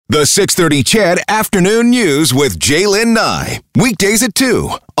The 6:30 Chad Afternoon News with Jaylen Nye. Weekdays at 2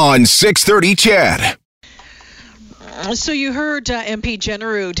 on 6:30 Chad. So you heard MP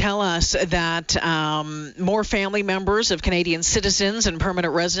Generu tell us that more family members of Canadian citizens and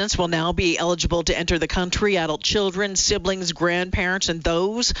permanent residents will now be eligible to enter the country. Adult children, siblings, grandparents, and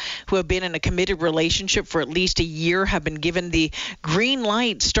those who have been in a committed relationship for at least a year have been given the green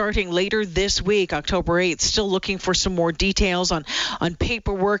light starting later this week, October 8th. Still looking for some more details on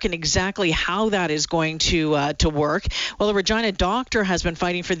paperwork and exactly how that is going to work. Well, a Regina doctor has been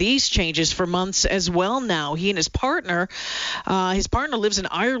fighting for these changes for months as well now. He and his partner lives in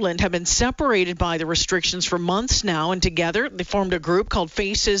Ireland, have been separated by the restrictions for months now, and together they formed a group called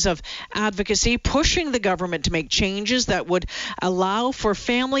Faces of Advocacy, pushing the government to make changes that would allow for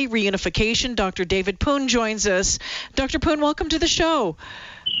family reunification. Dr. David Poon joins us. Dr. Poon, welcome to the show.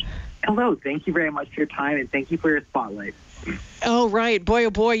 Hello. Thank you very much for your time, and thank you for your spotlight. Oh, right. Boy,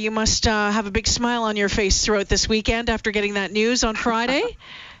 oh boy, you must have a big smile on your face throughout this weekend after getting that news on Friday.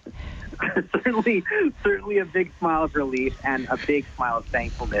 Certainly a big smile of relief and a big smile of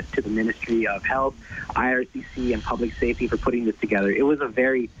thankfulness to the Ministry of Health, IRCC, and Public Safety for putting this together. It was a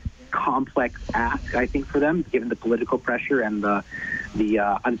very complex ask, I think, for them, given the political pressure and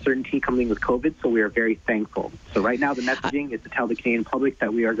the uncertainty coming with COVID, so we are very thankful. So right now the messaging is to tell the Canadian public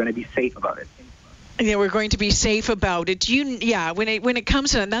that we are going to be safe about it. Yeah, we're going to be safe about it. When it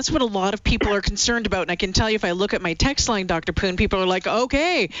comes to, and that's what a lot of people are concerned about. And I can tell you, if I look at my text line, Dr. Poon, people are like,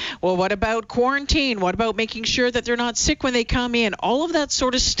 okay, well, what about quarantine? What about making sure that they're not sick when they come in? All of that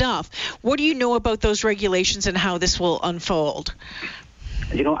sort of stuff. What do you know about those regulations and how this will unfold?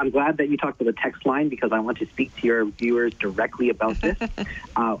 You know, I'm glad that you talked about the text line because I want to speak to your viewers directly about this.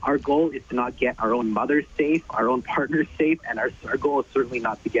 Our goal is to not get our own mothers safe, our own partners safe, and our goal is certainly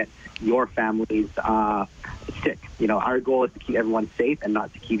not to get your families sick. You know, our goal is to keep everyone safe and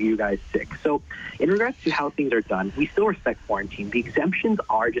not to keep you guys sick. So in regards to how things are done, we still respect quarantine. The exemptions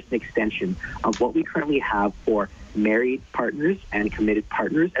are just an extension of what we currently have for married partners and committed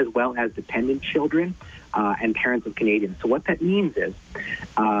partners, as well as dependent children and parents of Canadians. So what that means is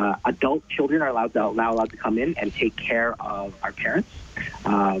adult children are now allowed to come in and take care of our parents.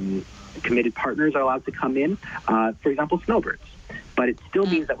 Committed partners are allowed to come in, for example, snowbirds. But it still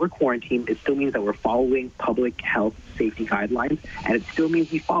means that we're quarantined. It still means that we're following public health safety guidelines. And it still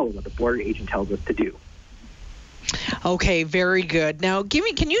means we follow what the border agent tells us to do. Okay, very good. Now,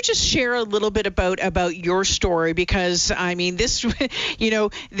 can you just share a little bit about your story? Because, I mean, this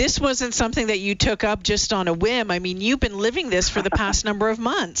wasn't something that you took up just on a whim. I mean, you've been living this for the past number of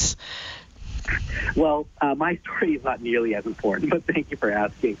months. Well, my story is not nearly as important, but thank you for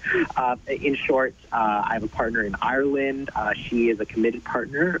asking. In short, I have a partner in Ireland. She is a committed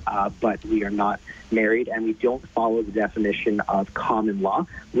partner, but we are not married, and we don't follow the definition of common law,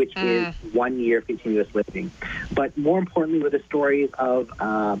 which is 1 year continuous living. But more importantly, were the stories of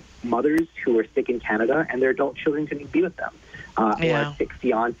mothers who are sick in Canada, and their adult children couldn't be with them. Or a sick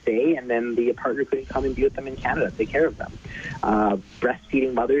fiance, and then the partner couldn't come and be with them in Canada, take care of them.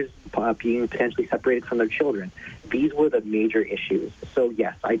 Breastfeeding mothers being potentially separated from their children. These were the major issues. So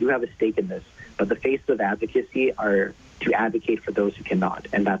yes, I do have a stake in this, but the faces of advocacy are to advocate for those who cannot,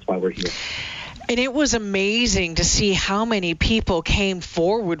 and that's why we're here. And it was amazing to see how many people came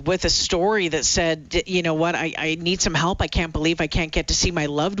forward with a story that said, you know what, I need some help. I can't believe I can't get to see my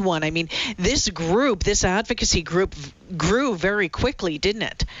loved one. I mean, this advocacy group grew very quickly, didn't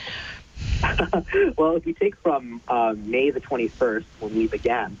it? Well, if you take from May the 21st when we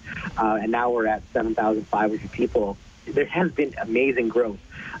began, and now we're at 7,500 people, there has been amazing growth.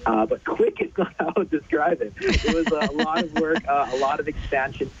 But quick is not how I would describe it. It was a lot of work, a lot of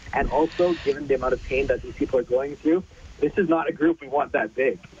expansion, and also, given the amount of pain that these people are going through, this is not a group we want that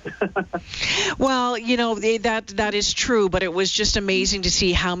big. Well, you know, that is true, but it was just amazing to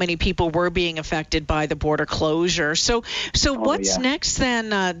see how many people were being affected by the border closure. So what's next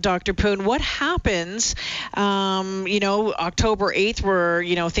then, Dr. Poon? What happens, October 8th,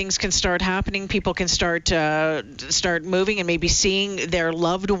 where, things can start happening, people can start moving and maybe seeing their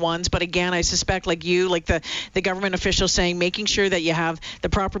loved ones. But again, I suspect, like the government officials saying, making sure that you have the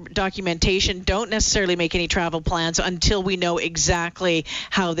proper documentation, don't necessarily make any travel plans until we know exactly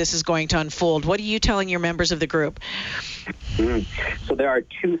how this is going to unfold. What are you telling your members of the group? So there are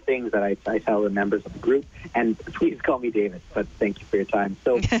two things that I tell the members of the group, and please call me David, but thank you for your time.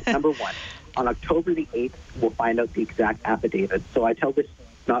 So number one, on October the 8th, we'll find out the exact affidavit. So I tell this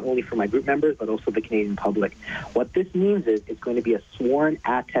not only for my group members, but also the Canadian public. What this means is it's going to be a sworn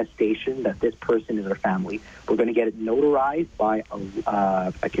attestation that this person is our family. We're going to get it notarized by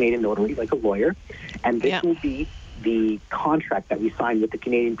a Canadian notary, like a lawyer, and this will be the contract that we signed with the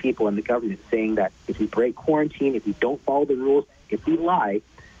Canadian people and the government, saying that if we break quarantine, if we don't follow the rules, if we lie,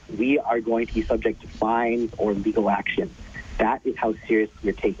 we are going to be subject to fines or legal action. That is how serious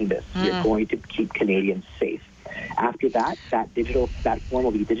we're taking this. We're going to keep Canadians safe. After that, that form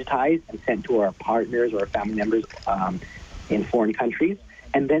will be digitized and sent to our partners or our family members in foreign countries,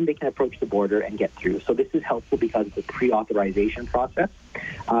 and then they can approach the border and get through. So this is helpful because it's a pre-authorization process,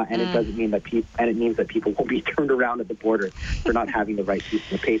 and it doesn't mean that it means that people won't be turned around at the border for not having the right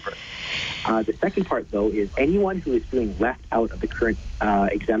piece of paper. The second part, though, is anyone who is feeling left out of the current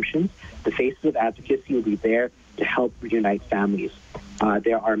exemptions, the Faces of Advocacy will be there to help reunite families.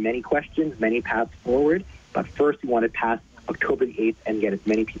 There are many questions, many paths forward, but first we want to pass October the 8th and get as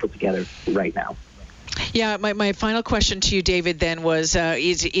many people together right now. Yeah, my final question to you, David, then was: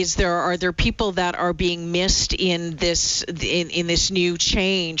 are there people that are being missed in this new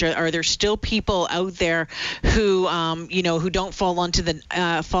change? Are there still people out there who who don't fall under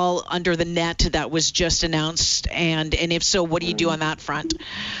the net that was just announced? And if so, what do you do on that front?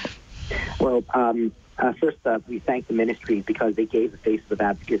 Well, first, we thank the ministry because they gave the Faces of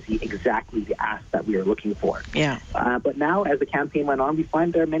Advocacy exactly the ask that we were looking for. Yeah. But now, as the campaign went on, we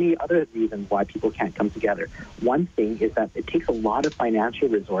find there are many other reasons why people can't come together. One thing is that it takes a lot of financial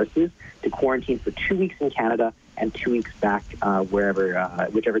resources to quarantine for 2 weeks in Canada and 2 weeks back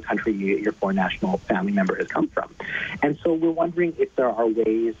whichever country your foreign national family member has come from. And so we're wondering if there are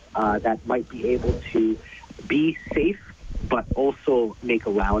ways that might be able to be safe but also make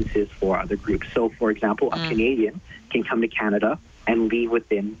allowances for other groups. So, for example, a Canadian can come to Canada and leave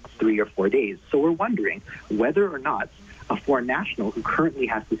within 3 or 4 days. So we're wondering whether or not a foreign national who currently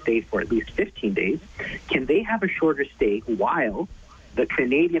has to stay for at least 15 days, can they have a shorter stay while the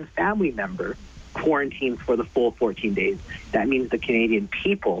Canadian family member quarantines for the full 14 days? That means the Canadian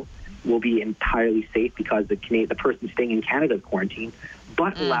people will be entirely safe because the person staying in Canada is quarantined,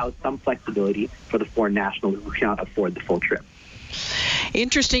 but allows some flexibility for the foreign national who cannot afford the full trip.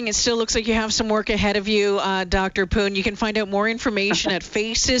 Interesting. It still looks like you have some work ahead of you, Dr. Poon. You can find out more information at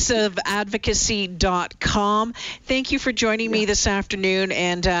facesofadvocacy.com. Thank you for joining me this afternoon,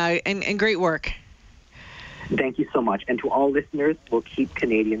 and great work. Thank you so much. And to all listeners, we'll keep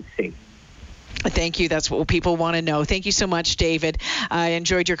Canadians safe. Thank you. That's what people want to know. Thank you so much, David. I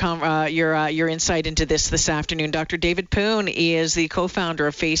enjoyed your insight into this afternoon. Dr. David Poon is the co-founder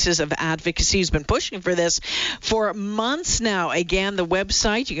of Faces of Advocacy. He's been pushing for this for months now. Again, the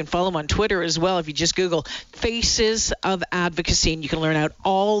website, you can follow him on Twitter as well. If you just Google Faces of Advocacy, and you can learn out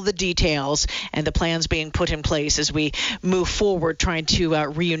all the details and the plans being put in place as we move forward trying to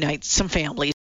reunite some families.